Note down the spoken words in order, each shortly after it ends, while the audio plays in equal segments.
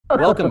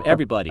Welcome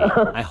everybody,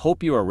 I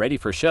hope you are ready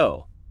for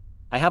show.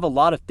 I have a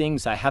lot of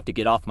things I have to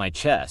get off my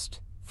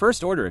chest.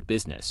 First order of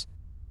business.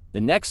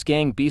 The next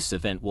Gang Beasts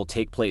event will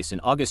take place in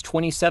August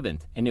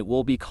 27th and it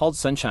will be called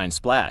Sunshine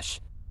Splash.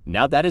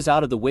 Now that is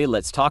out of the way,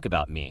 let's talk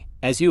about me.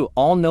 As you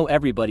all know,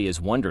 everybody is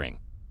wondering,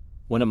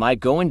 when am I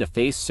going to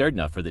face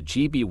Serdna for the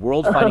GB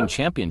World Fighting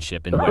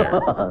Championship and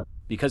where?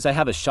 Because I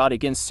have a shot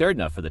against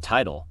Serdna for the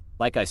title.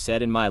 Like I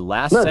said in my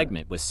last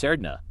segment with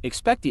Serdna,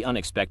 expect the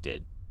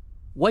unexpected.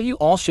 What you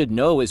all should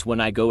know is when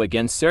I go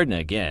against Serdna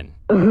again,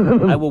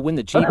 I will win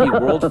the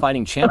GB World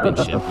Fighting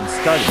Championship and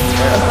start in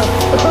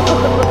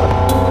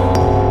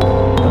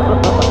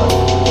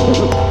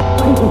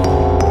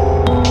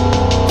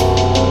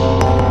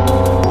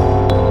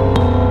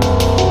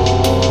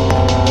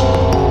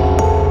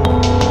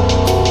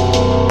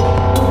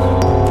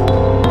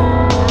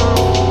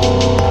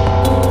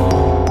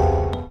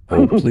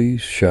Oh,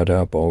 please shut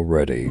up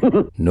already.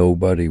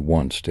 Nobody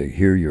wants to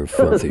hear your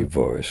filthy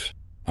voice.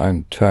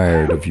 I'm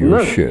tired of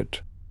your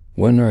shit.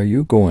 When are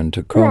you going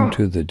to come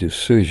to the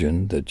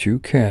decision that you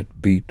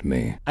can't beat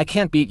me? I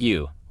can't beat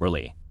you,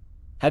 really.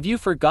 Have you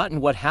forgotten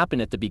what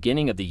happened at the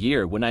beginning of the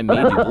year when I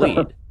made you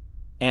bleed?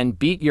 And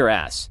beat your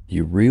ass?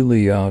 You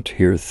really out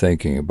here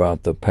thinking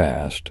about the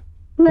past.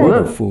 What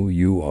a fool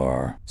you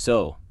are.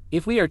 So,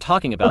 if we are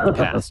talking about the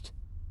past,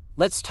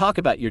 let's talk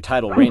about your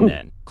title reign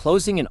then.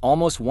 Closing in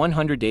almost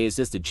 100 days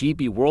as the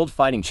GB World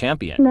Fighting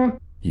Champion.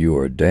 You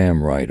are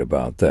damn right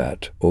about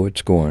that. Oh,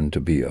 it's going to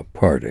be a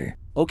party.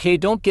 Okay,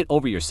 don't get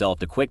over yourself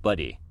too quick,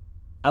 buddy.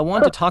 I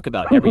want to talk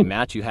about every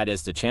match you had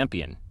as the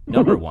champion.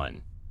 Number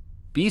 1.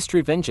 Beast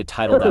Revenge, a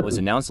title that was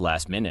announced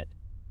last minute.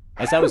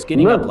 As I was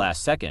getting up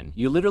last second,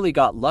 you literally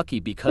got lucky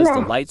because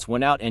the lights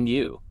went out and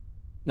you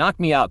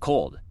knocked me out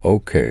cold.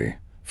 Okay,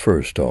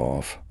 first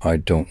off, I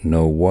don't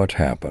know what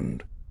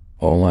happened.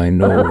 All I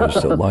know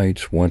is the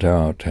lights went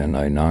out and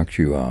I knocked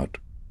you out.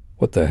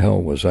 What the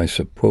hell was I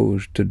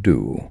supposed to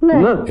do?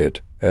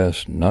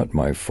 It's not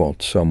my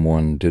fault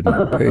someone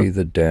didn't pay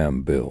the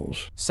damn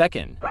bills.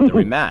 Second, the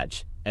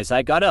rematch. As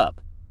I got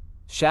up,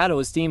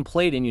 Shadow's theme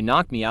played and you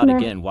knocked me out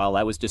again while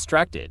I was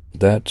distracted.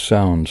 That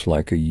sounds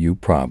like a you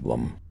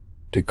problem.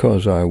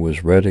 Because I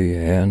was ready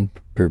and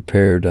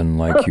prepared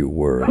unlike you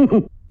were.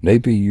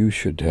 Maybe you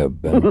should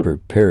have been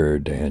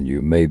prepared and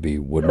you maybe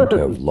wouldn't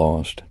have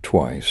lost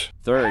twice.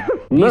 Third,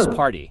 Beast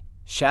Party.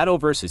 Shadow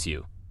versus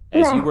you.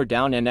 As you were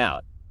down and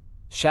out.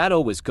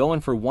 Shadow was going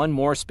for one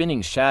more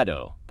spinning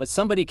Shadow, but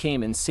somebody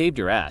came and saved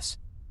your ass.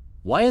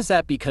 Why is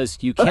that? Because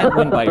you can't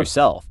win by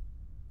yourself.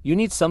 You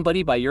need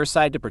somebody by your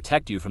side to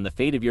protect you from the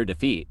fate of your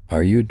defeat.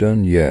 Are you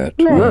done yet?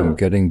 I'm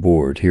getting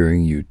bored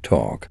hearing you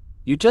talk.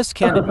 You just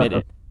can't admit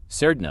it.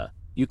 Serdna,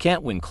 you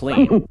can't win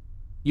clean.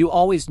 You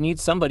always need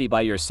somebody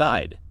by your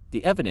side.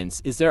 The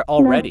evidence is there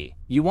already.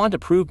 You want to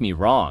prove me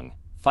wrong.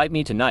 Fight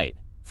me tonight.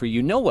 For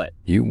you know what?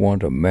 You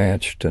want a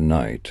match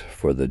tonight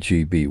for the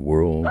GB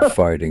World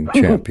Fighting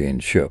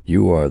Championship.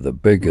 You are the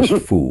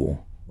biggest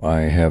fool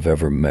I have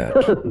ever met.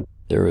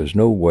 There is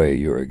no way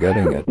you are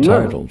getting a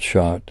title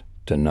shot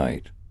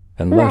tonight,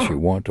 unless you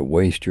want to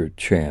waste your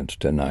chance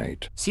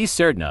tonight. See,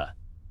 Serdna,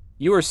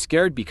 you are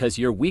scared because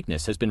your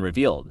weakness has been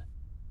revealed.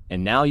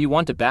 And now you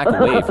want to back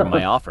away from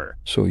my offer.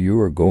 So you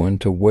are going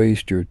to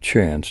waste your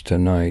chance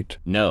tonight?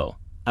 No,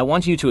 I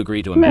want you to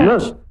agree to a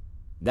match.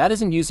 That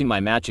isn't using my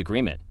match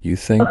agreement. You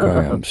think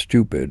I am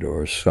stupid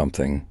or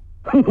something?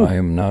 I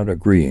am not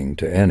agreeing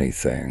to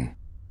anything.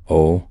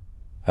 Oh,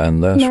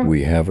 unless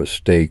we have a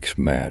stakes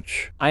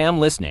match. I am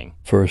listening.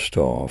 First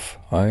off,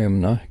 I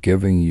am not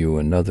giving you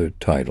another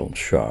title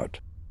shot.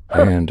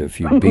 And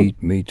if you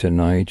beat me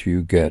tonight,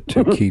 you get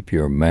to keep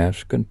your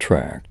match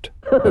contract.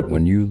 But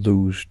when you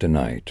lose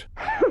tonight,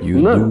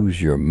 you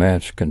lose your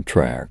match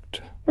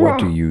contract. What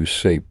do you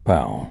say,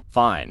 pal?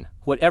 Fine.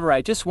 Whatever,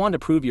 I just want to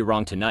prove you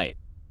wrong tonight.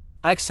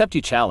 I accept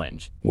your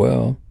challenge.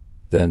 Well,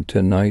 then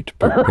tonight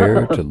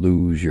prepare to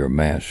lose your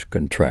match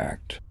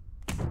contract.